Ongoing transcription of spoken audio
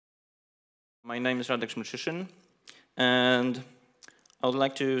My name is Radek Szymczyszyn, and I would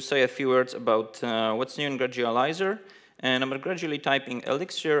like to say a few words about what's new in Gradualizer, and about gradually typing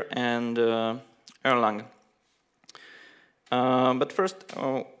Elixir and Erlang. But first,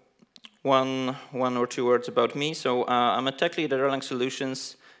 one or two words about me. So I'm a tech lead at Erlang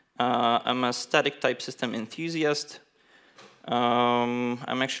Solutions. I'm a static type system enthusiast.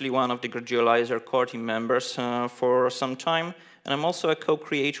 I'm actually one of the Gradualizer core team members for some time. And I'm also a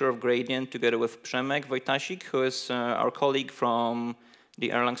co-creator of Gradient together with Przemek Wojtasik, who is our colleague from the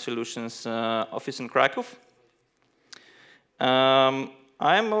Erlang Solutions office in Krakow.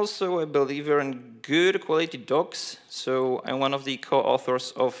 I'm also a believer in good quality docs, so I'm one of the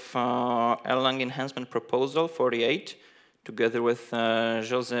co-authors of Erlang Enhancement Proposal 48, together with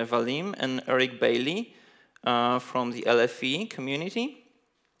Josef Svenningsson and Eric Bailey from the LFE community.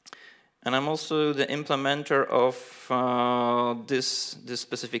 And I'm also the implementer of this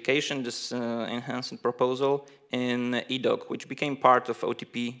specification, this enhancement proposal in eDoc, which became part of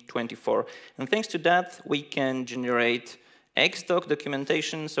OTP 24. And thanks to that, we can generate Xdoc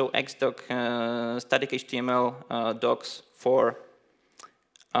documentation, so Xdoc static HTML docs for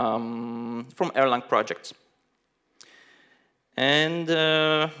from Erlang projects. And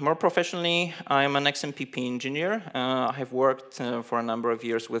more professionally, I'm an XMPP engineer. I have worked for a number of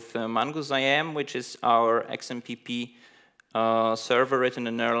years with Mongoose IAM, which is our XMPP server written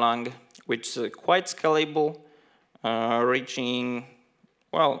in Erlang, which is quite scalable, reaching,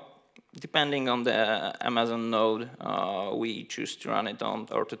 well, depending on the Amazon node we choose to run it on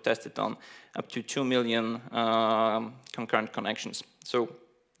or to test it on, up to 2 million concurrent connections. So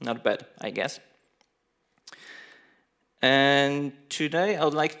not bad, I guess. And today I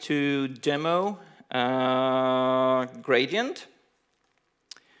would like to demo Gradient,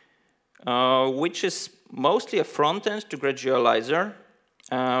 which is mostly a front end to Gradualizer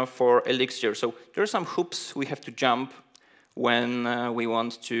for Elixir. So there are some hoops we have to jump when we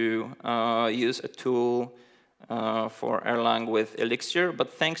want to use a tool for Erlang with Elixir,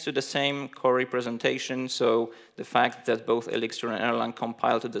 but thanks to the same core representation, so the fact that both Elixir and Erlang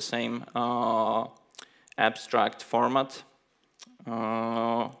compile to the same abstract format,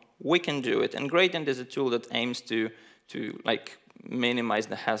 we can do it. And Gradient is a tool that aims to like minimize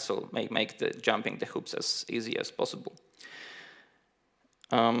the hassle, make the jumping the hoops as easy as possible.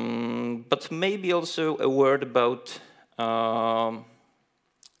 But maybe also a word about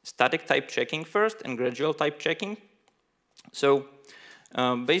static type checking first and gradual type checking. So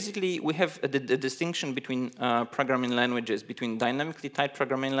basically we have the distinction between programming languages, between dynamically typed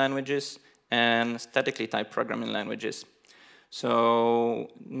programming languages and statically typed programming languages. So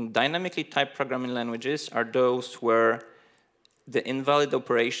dynamically typed programming languages are those where the invalid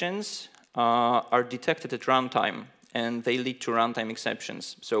operations are detected at runtime and they lead to runtime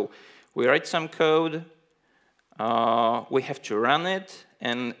exceptions. So we write some code, we have to run it,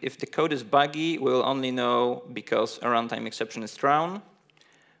 and if the code is buggy, we'll only know because a runtime exception is thrown.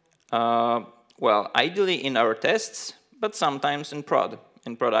 Well, ideally in our tests, but sometimes in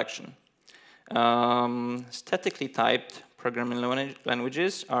production. Statically typed programming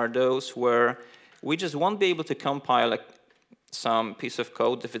languages are those where we just won't be able to compile some piece of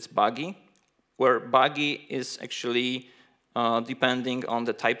code if it's buggy, where buggy is actually depending on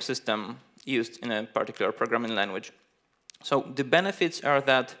the type system used in a particular programming language. So the benefits are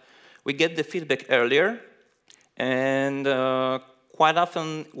that we get the feedback earlier, and quite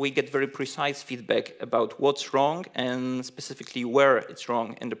often we get very precise feedback about what's wrong and specifically where it's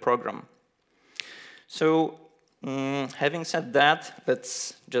wrong in the program. So having said that,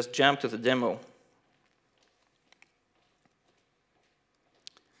 let's just jump to the demo.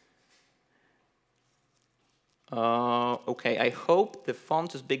 Okay, I hope the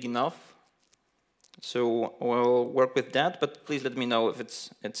font is big enough. So we'll work with that, but please let me know if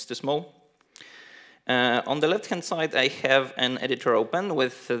it's too small. On the left-hand side, I have an editor open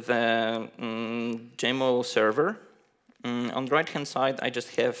with the demo server. On the right-hand side, I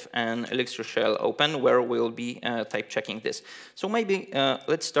just have an Elixir shell open where we'll be type checking this. So maybe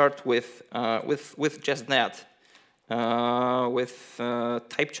let's start with just that, with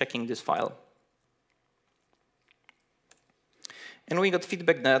type checking this file. And we got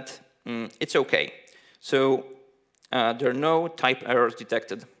feedback that it's okay. So there are no type errors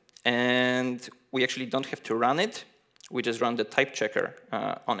detected. And we actually don't have to run it. We just run the type checker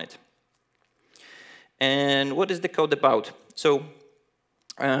on it. And what is the code about? So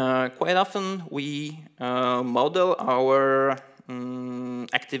quite often we model our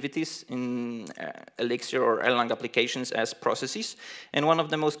activities in Elixir or Erlang applications as processes. And one of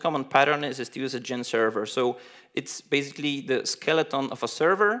the most common patterns is to use a gen server. So it's basically the skeleton of a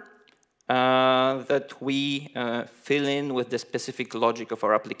server that we fill in with the specific logic of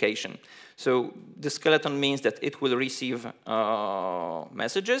our application. So the skeleton means that it will receive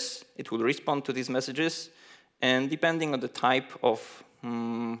messages, it will respond to these messages, and depending on the type of,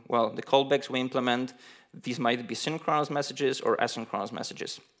 well, the callbacks we implement, these might be synchronous messages or asynchronous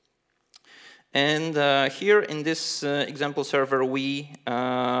messages. And here in this example server, we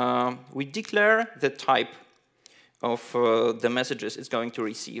declare the type of the messages it's going to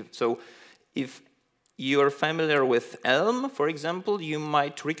receive. So if you're familiar with Elm, for example, you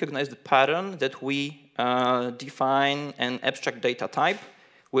might recognize the pattern that we define an abstract data type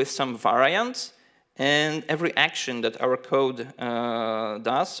with some variants, and every action that our code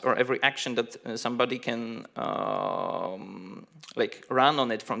does, or every action that somebody can like run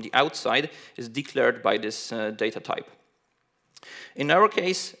on it from the outside, is declared by this data type. In our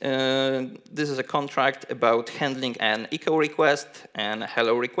case, this is a contract about handling an echo request and a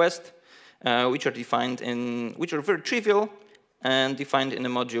hello request, which are defined in, which are very trivial and defined in a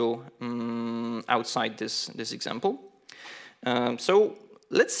module outside this example. So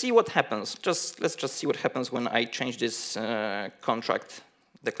let's see what happens. Let's just see what happens when I change this contract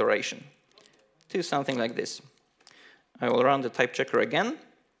declaration to something like this. I will run the type checker again,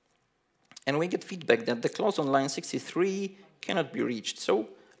 and we get feedback that the clause on line 63 cannot be reached. So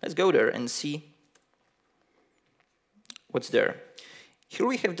let's go there and see what's there. Here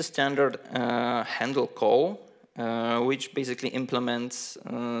we have the standard handle call, which basically implements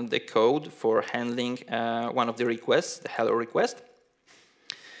the code for handling one of the requests, the hello request.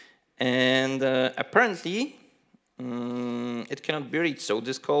 And apparently, it cannot be reached. So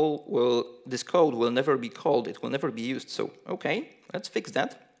this code will never be called. It will never be used. So okay, let's fix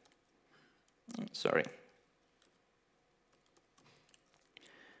that. Sorry.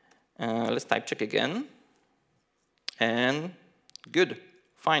 Let's type check again. And good,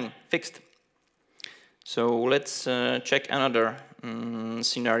 fine, fixed. So let's check another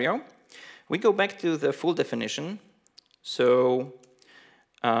scenario. We go back to the full definition. So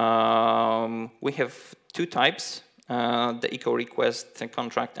we have two types, the echo request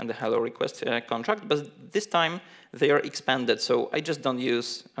contract and the hello request contract, but this time they are expanded. So I just don't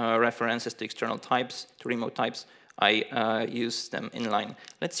use references to external types, to remote types. I use them inline.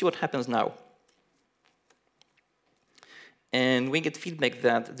 Let's see what happens now. And we get feedback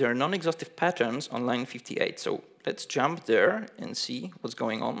that there are non-exhaustive patterns on line 58. So let's jump there and see what's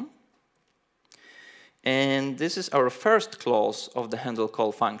going on. And this is our first clause of the handle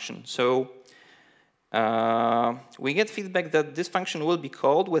call function. So we get feedback that this function will be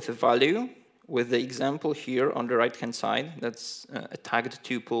called with a value, with the example here on the right-hand side. That's a tagged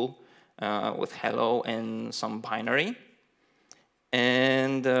tuple with hello and some binary.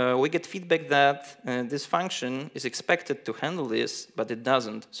 And we get feedback that this function is expected to handle this, but it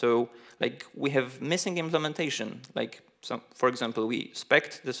doesn't. So like we have missing implementation. Like for example, we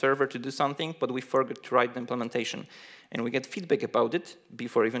expect the server to do something, but we forgot to write the implementation. And we get feedback about it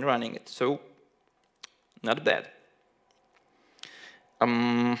before even running it. So not bad.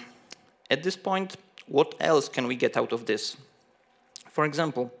 At this point, what else can we get out of this? For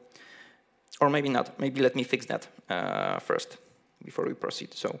example, or maybe not. Maybe let me fix that first before we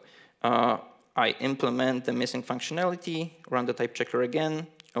proceed. So I implement the missing functionality, run the type checker again.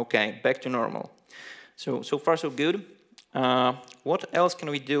 Okay, back to normal. So far so good. What else can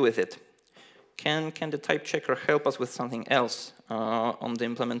we do with it? Can the type checker help us with something else on the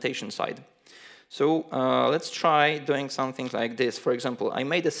implementation side? So let's try doing something like this. For example, I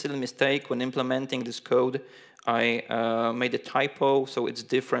made a silly mistake when implementing this code. I made a typo, so it's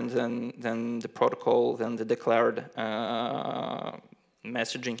different than the protocol, than the declared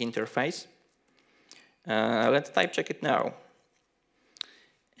messaging interface. Let's type check it now.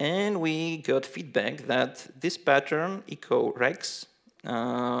 And we got feedback that this pattern, echo rex,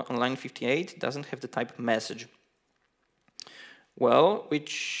 on line 58, doesn't have the type message. Well,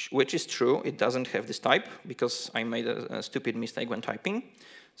 which is true, it doesn't have this type, because I made a stupid mistake when typing.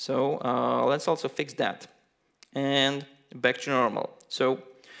 So let's also fix that. And back to normal. So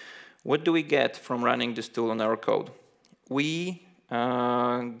what do we get from running this tool on our code? We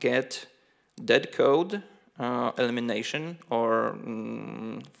get dead code elimination, or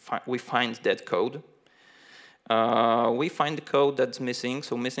we find dead code. We find the code that's missing,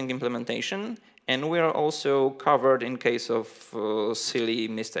 so missing implementation, and we are also covered in case of silly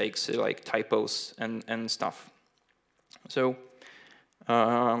mistakes like typos and stuff. So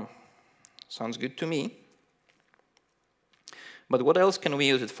sounds good to me. But what else can we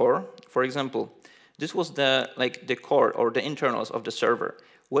use it for? For example, this was the core or the internals of the server.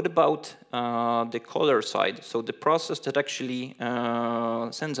 what about the caller side? So the process that actually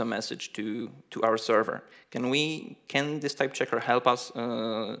sends a message to our server. Can this type checker help us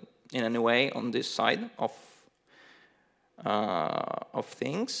in any way on this side of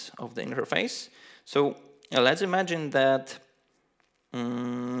things, of the interface? So let's imagine that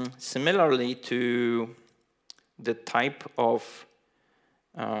similarly to the type of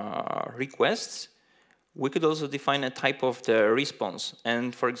requests, we could also define a type of the response.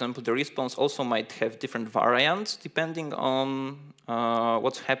 And for example, the response also might have different variants depending on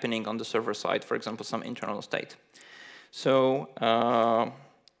what's happening on the server side, for example, some internal state. So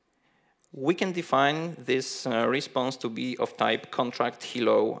we can define this response to be of type contract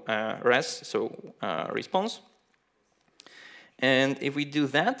hello res, so response. And if we do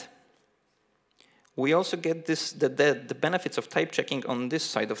that, we also get the benefits of type checking on this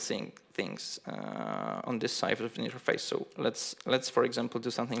side of things, on this side of the interface. So let's for example do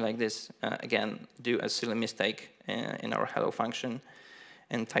something like this. Again, do a silly mistake in our hello function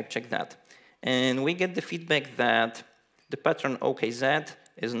and type check that. And we get the feedback that the pattern OKZ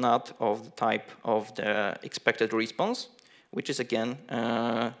is not of the type of the expected response, which is again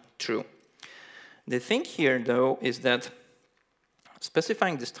true. The thing here though is that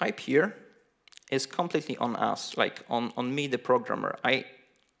specifying this type here is completely on us, like on me, the programmer. I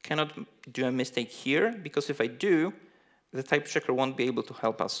cannot do a mistake here, because if I do, the type checker won't be able to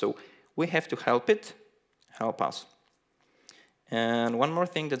help us. So we have to help it help us. And one more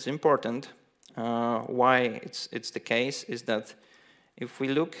thing that's important, why it's the case, is that if we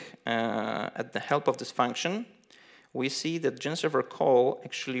look at the help of this function, we see that genserver call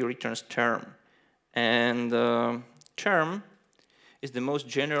actually returns term. And term is the most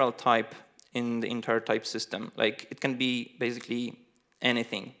general type in the entire type system. Like, it can be basically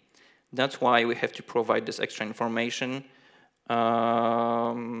anything. That's why we have to provide this extra information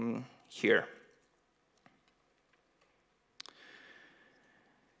here.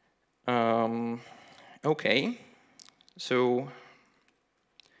 Okay, so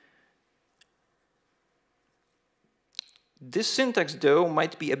this syntax though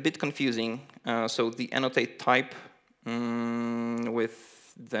might be a bit confusing. So the annotate type with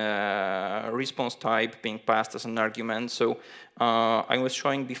the response type being passed as an argument. So I was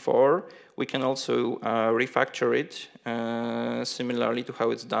showing before, we can also refactor it similarly to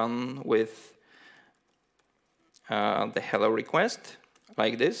how it's done with the hello request,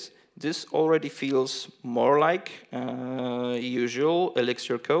 like this. This already feels more like usual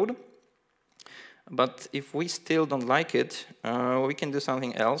Elixir code. But if we still don't like it, we can do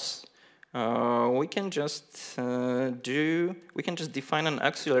something else. We can just define an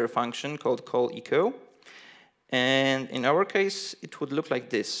auxiliary function called call echo, and in our case it would look like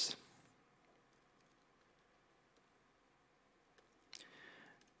this.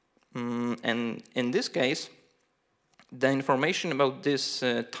 And in this case, the information about this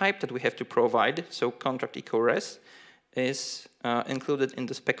type that we have to provide, so contract echo res, is included in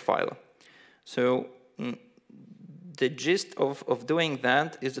the spec file. So the gist of doing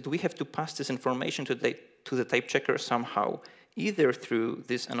that is that we have to pass this information to the type checker somehow, either through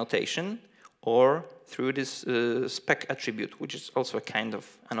this annotation or through this spec attribute, which is also a kind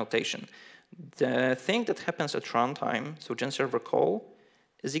of annotation. The thing that happens at runtime, so genserver call,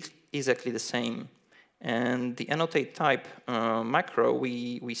 is exactly the same. And the annotate type macro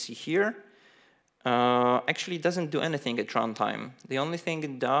we see here actually doesn't do anything at runtime. The only thing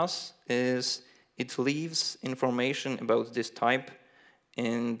it does is it leaves information about this type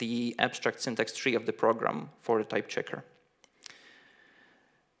in the abstract syntax tree of the program for the type checker.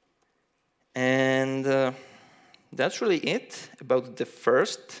 And that's really it about the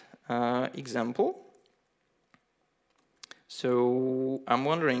first example. So I'm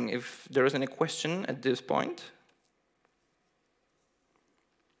wondering if there is any question at this point.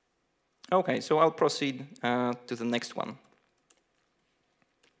 Okay, so I'll proceed to the next one.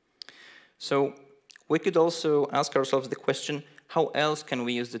 So we could also ask ourselves the question, how else can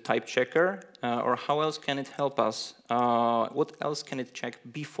we use the type checker, or how else can it help us? What else can it check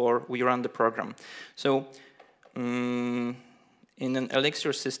before we run the program? So in an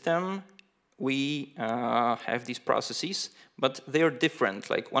Elixir system, we have these processes, but they are different.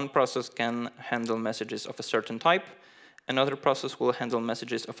 Like, one process can handle messages of a certain type, another process will handle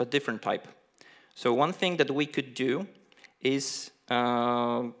messages of a different type. So one thing that we could do is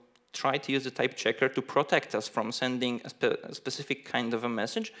try to use the type checker to protect us from sending a specific kind of a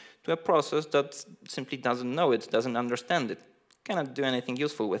message to a process that simply doesn't know it, doesn't understand it, cannot do anything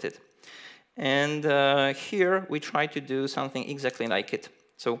useful with it. And here we try to do something exactly like it.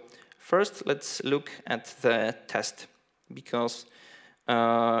 So first, let's look at the test, because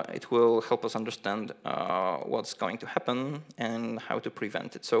it will help us understand what's going to happen and how to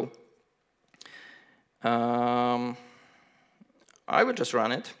prevent it. So I would just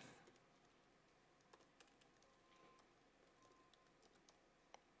run it.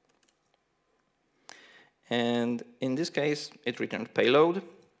 And in this case, it returned payload.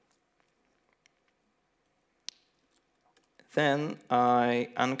 Then I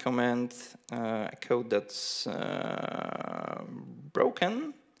uncomment a code that's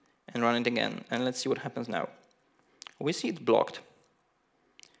broken and run it again. And let's see what happens now. We see it blocked.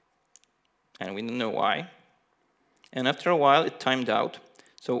 And we don't know why. And after a while, it timed out.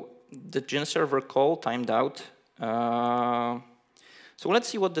 So the gen server call timed out. So let's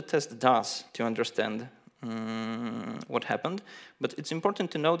see what the test does to understand what happened. But it's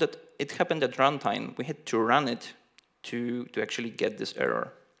important to know that it happened at runtime. We had to run it to actually get this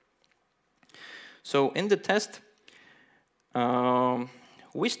error. So in the test,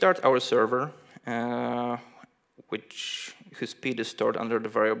 we start our server, whose speed is stored under the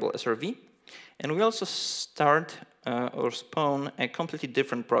variable SRV. And we also start or spawn a completely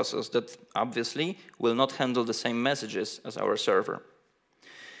different process that obviously will not handle the same messages as our server.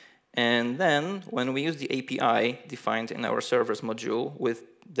 And then when we use the API defined in our servers module with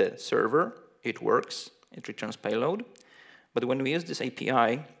the server, it works. It returns payload. But when we use this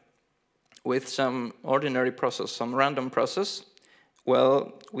API with some ordinary process, some random process,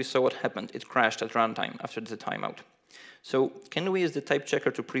 well, we saw what happened. It crashed at runtime after the timeout. So can we use the type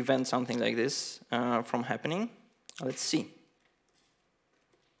checker to prevent something like this from happening? Let's see.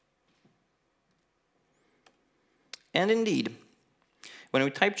 And indeed, when we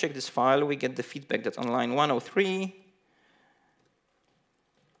type check this file, we get the feedback that on line 103,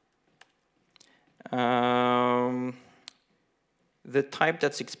 the type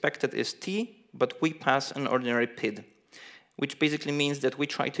that's expected is T, but we pass an ordinary PID, which basically means that we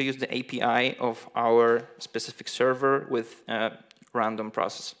try to use the API of our specific server with a random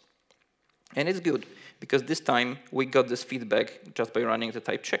process. And it's good, because this time we got this feedback just by running the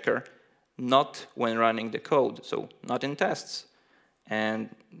type checker, not when running the code, so not in tests and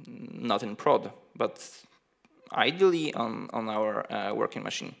not in prod, but ideally on our working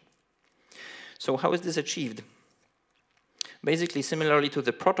machine. So how is this achieved? Basically, similarly to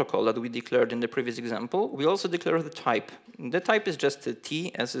the protocol that we declared in the previous example, we also declare the type. The type is just a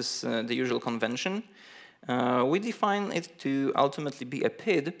T, as is the usual convention. We define it to ultimately be a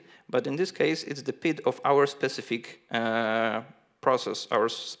PID, but in this case, it's the PID of our specific process, our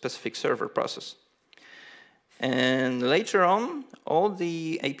specific server process. And later on, all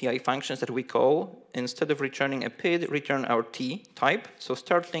the API functions that we call, instead of returning a PID, return our T type. So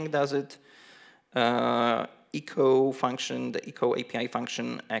startling does it. Echo function, the echo API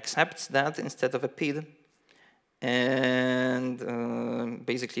function accepts that instead of a PID, and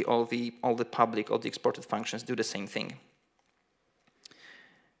basically all the public, all the exported functions do the same thing.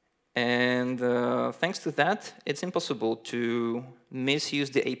 And thanks to that, it's impossible to misuse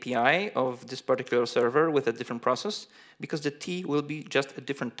the API of this particular server with a different process, because the T will be just a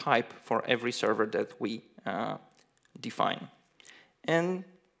different type for every server that we define. And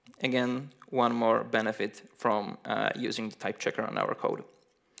again, one more benefit from using the type checker on our code.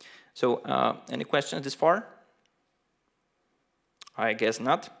 So any questions this far? I guess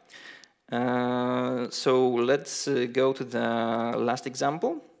not. So let's go to the last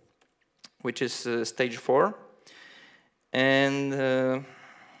example, which is stage 4. And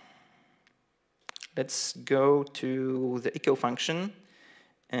let's go to the echo function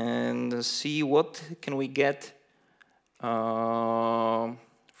and see what can we get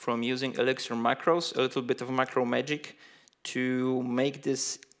from using Elixir macros, a little bit of macro magic to make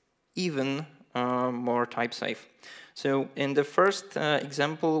this even more type safe. So in the first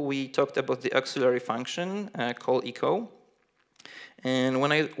example, we talked about the auxiliary function called echo. And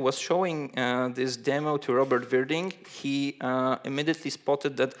when I was showing this demo to Robert Virding, he immediately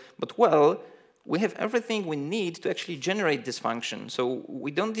spotted that, but well, we have everything we need to actually generate this function. So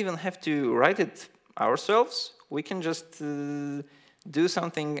we don't even have to write it ourselves. We can just do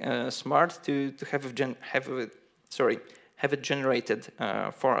something smart to have it generated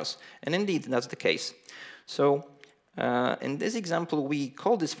for us. And indeed, that's the case. So in this example, we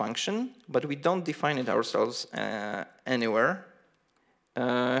call this function, but we don't define it ourselves anywhere.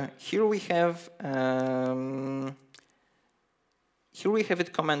 Here we have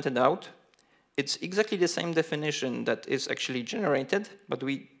it commented out. It's exactly the same definition that is actually generated, but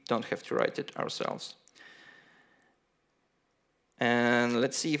we don't have to write it ourselves. And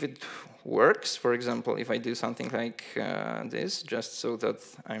let's see if it works. For example, if I do something like this, just so that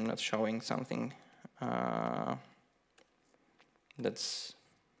I'm not showing something that that's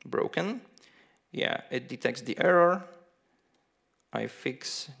broken. Yeah, it detects the error. I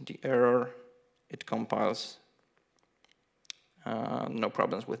fix the error. It compiles. No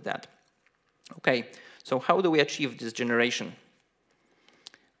problems with that. Okay, so how do we achieve this generation?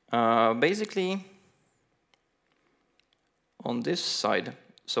 Basically, on this side,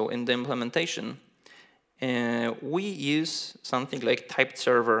 so in the implementation, we use something like typed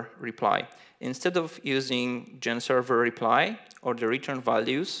server reply. Instead of using gen server reply or the return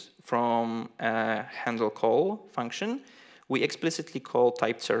values from a handle call function, we explicitly call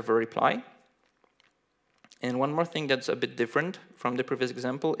typed server reply. And one more thing that's a bit different from the previous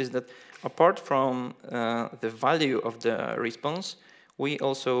example is that apart from the value of the response, we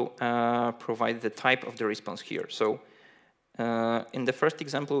also provide the type of the response here. So in the first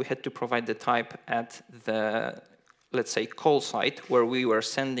example, we had to provide the type at the, let's say, call site where we were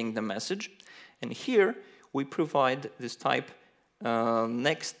sending the message. And here, we provide this type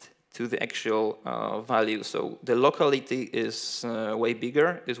next to the actual value. So the locality is way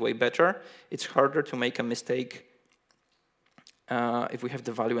bigger, is way better. It's harder to make a mistake if we have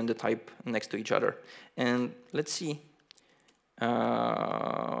the value and the type next to each other. And let's see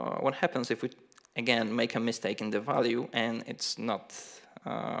what happens if we, again, make a mistake in the value and it's not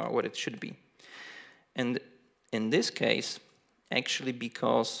what it should be. And in this case, actually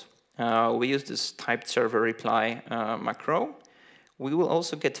because we use this typed server reply macro, we will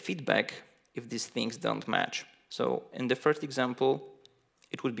also get feedback if these things don't match. So in the first example,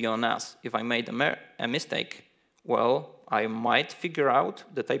 it would be on us. If I made a mistake, well, I might figure out,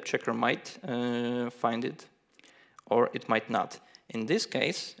 the type checker might find it, or it might not. In this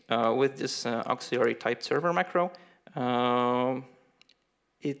case, with this auxiliary typed server macro,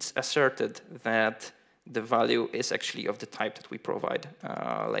 it's asserted that the value is actually of the type that we provide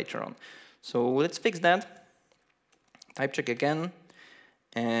later on. So let's fix that. Type check again,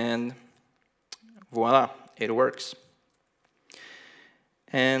 and voila, it works.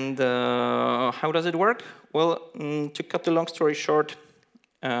 And how does it work? Well, to cut the long story short,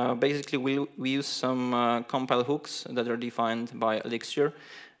 basically we use some compile hooks that are defined by Elixir.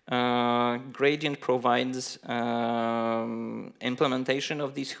 Gradient provides implementation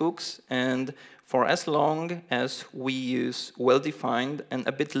of these hooks, and for as long as we use well-defined and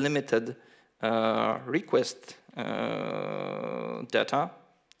a bit limited request data,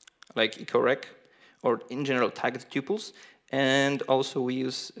 like ecorec, or in general tagged tuples, and also we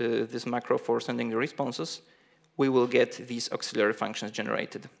use this macro for sending the responses, we will get these auxiliary functions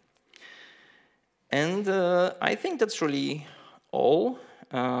generated. And I think that's really all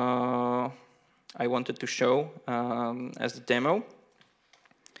I wanted to show as the demo.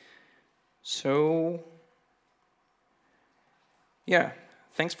 So, yeah,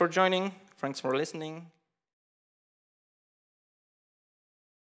 thanks for joining, thanks for listening.